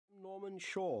Norman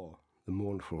Shaw, the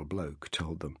mournful bloke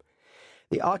told them.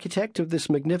 The architect of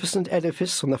this magnificent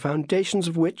edifice, on the foundations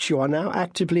of which you are now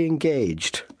actively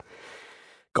engaged.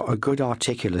 Got a good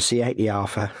articulacy, ain't he,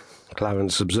 Arthur?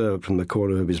 Clarence observed from the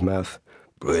corner of his mouth.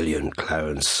 Brilliant,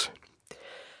 Clarence.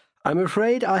 I'm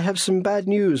afraid I have some bad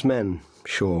news, men,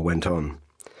 Shaw went on.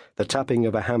 The tapping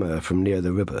of a hammer from near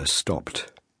the river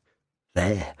stopped.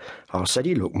 There, I said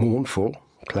he looked mournful,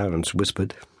 Clarence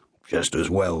whispered. Just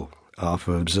as well,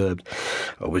 Arthur observed.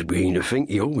 I was beginning to think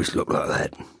he always looked like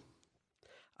that.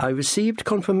 I received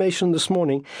confirmation this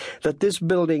morning that this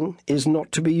building is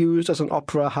not to be used as an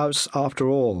opera house after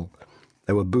all.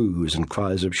 There were boos and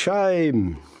cries of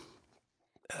shame.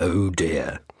 Oh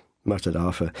dear, muttered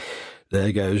Arthur.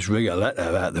 There goes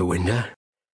Rigoletto out the window.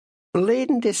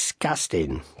 Bleeding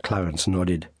disgusting, Clarence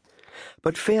nodded.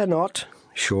 But fear not,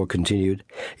 Shaw continued.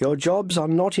 Your jobs are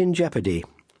not in jeopardy.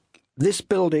 This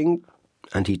building,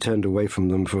 and he turned away from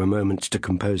them for a moment to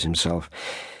compose himself,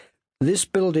 this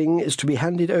building is to be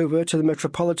handed over to the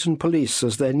Metropolitan Police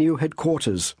as their new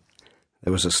headquarters.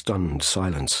 There was a stunned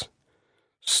silence.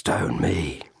 Stone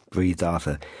me, breathed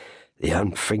Arthur. The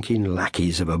unthinking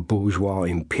lackeys of a bourgeois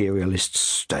imperialist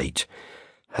state.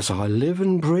 As I live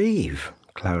and breathe,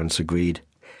 Clarence agreed.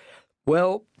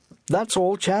 Well, that's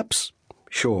all, chaps.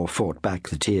 Shaw fought back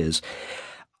the tears.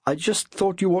 I just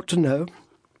thought you ought to know.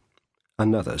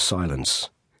 Another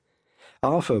silence.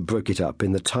 Arthur broke it up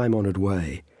in the time-honoured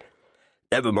way.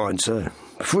 Never mind, sir.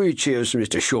 3 cheers for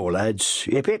Mr. Shaw, lads.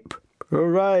 Hip, hip.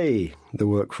 Hooray, the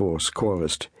workforce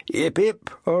chorused. Hip, hip,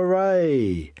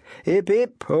 hooray. Hip,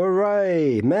 hip,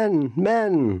 hooray. Men,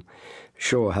 men.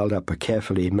 Shaw held up a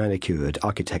carefully manicured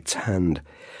architect's hand.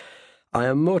 I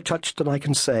am more touched than I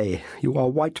can say. You are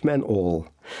white men all.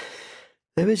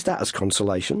 There is that as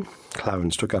consolation.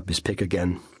 Clarence took up his pick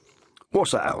again.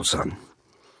 What's that, old son?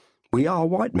 We are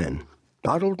white men.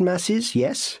 Muddled masses,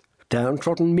 yes.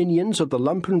 Downtrodden minions of the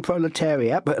lumpen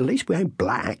proletariat, but at least we ain't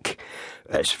black.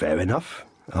 That's fair enough,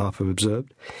 Arthur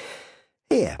observed.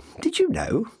 Here, did you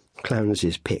know?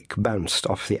 Clarence's pick bounced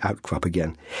off the outcrop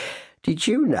again. Did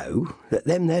you know that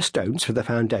them there stones for the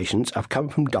foundations have come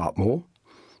from Dartmoor,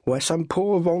 where some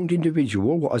poor wronged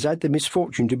individual what has had the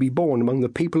misfortune to be born among the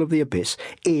people of the abyss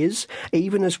is,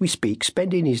 even as we speak,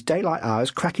 spending his daylight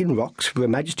hours cracking rocks for Her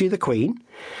Majesty the Queen?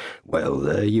 Well,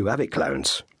 there you have it,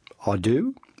 Clarence. I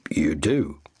do. You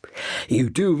do. You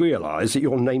do realise that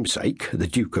your namesake, the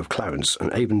Duke of Clarence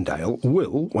and Avondale,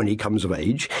 will, when he comes of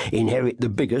age, inherit the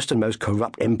biggest and most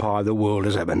corrupt empire the world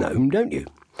has ever known, don't you?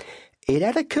 It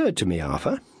had occurred to me,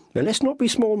 Arthur. Now, let's not be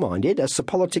small-minded, as the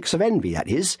politics of envy, that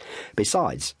is.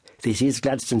 Besides, this is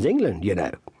Gladstone's England, you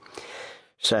know.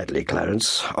 Sadly,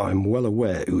 Clarence, I'm well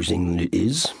aware whose England it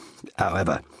is.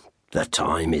 However, the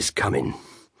time is coming.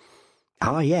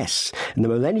 Ah, yes, and the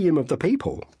millennium of the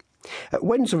people.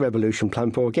 When's the revolution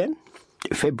planned for again?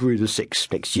 February the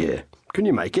 6th next year. Can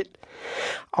you make it?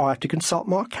 I'll have to consult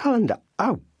my calendar.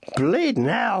 Oh, bleeding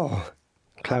hell!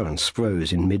 Clarence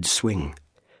froze in mid-swing.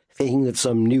 Thinking that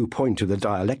some new point of the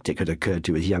dialectic had occurred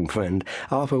to his young friend,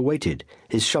 Arthur waited,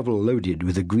 his shovel loaded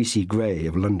with the greasy grey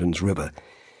of London's river.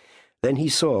 Then he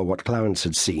saw what Clarence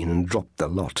had seen and dropped the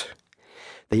lot.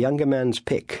 The younger man's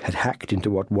pick had hacked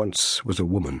into what once was a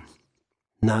woman.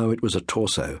 Now it was a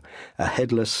torso, a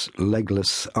headless,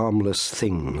 legless, armless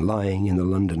thing lying in the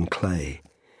London clay.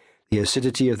 The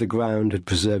acidity of the ground had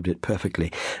preserved it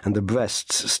perfectly, and the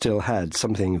breasts still had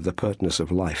something of the pertness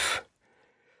of life.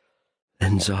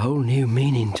 Lends a whole new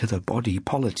meaning to the body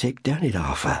politic, don't it,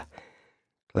 Arthur?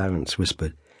 Clarence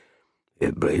whispered.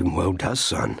 It blame well does,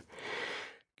 son.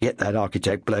 Get that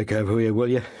architect bloke over here, will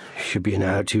you? Should be an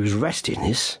hour or two's rest in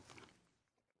this.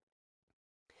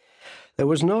 There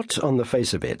was not, on the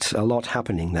face of it, a lot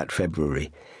happening that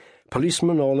February.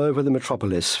 Policemen all over the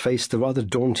metropolis faced the rather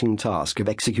daunting task of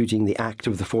executing the Act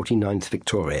of the 49th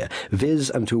Victoria, viz.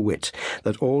 And to wit,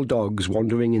 that all dogs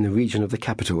wandering in the region of the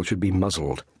capital should be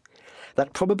muzzled.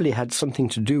 That probably had something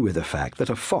to do with the fact that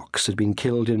a fox had been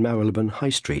killed in Marylebone High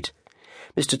Street.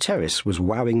 Mr. Terrace was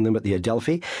wowing them at the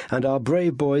Adelphi, and our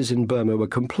brave boys in Burma were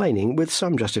complaining, with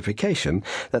some justification,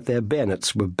 that their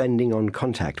bayonets were bending on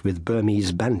contact with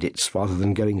Burmese bandits rather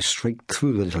than going straight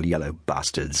through the little yellow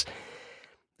bastards.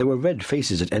 There were red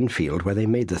faces at Enfield where they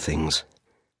made the things.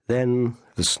 Then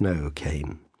the snow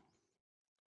came.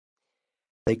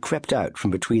 They crept out from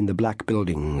between the black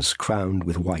buildings, crowned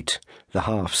with white, the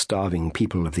half-starving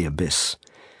people of the abyss.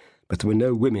 But there were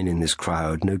no women in this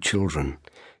crowd, no children.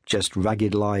 Just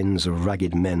ragged lines of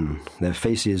ragged men, their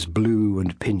faces blue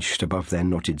and pinched above their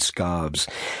knotted scarves,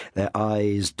 their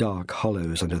eyes dark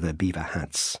hollows under their beaver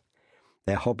hats.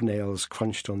 Their hobnails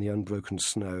crunched on the unbroken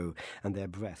snow, and their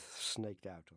breath snaked out.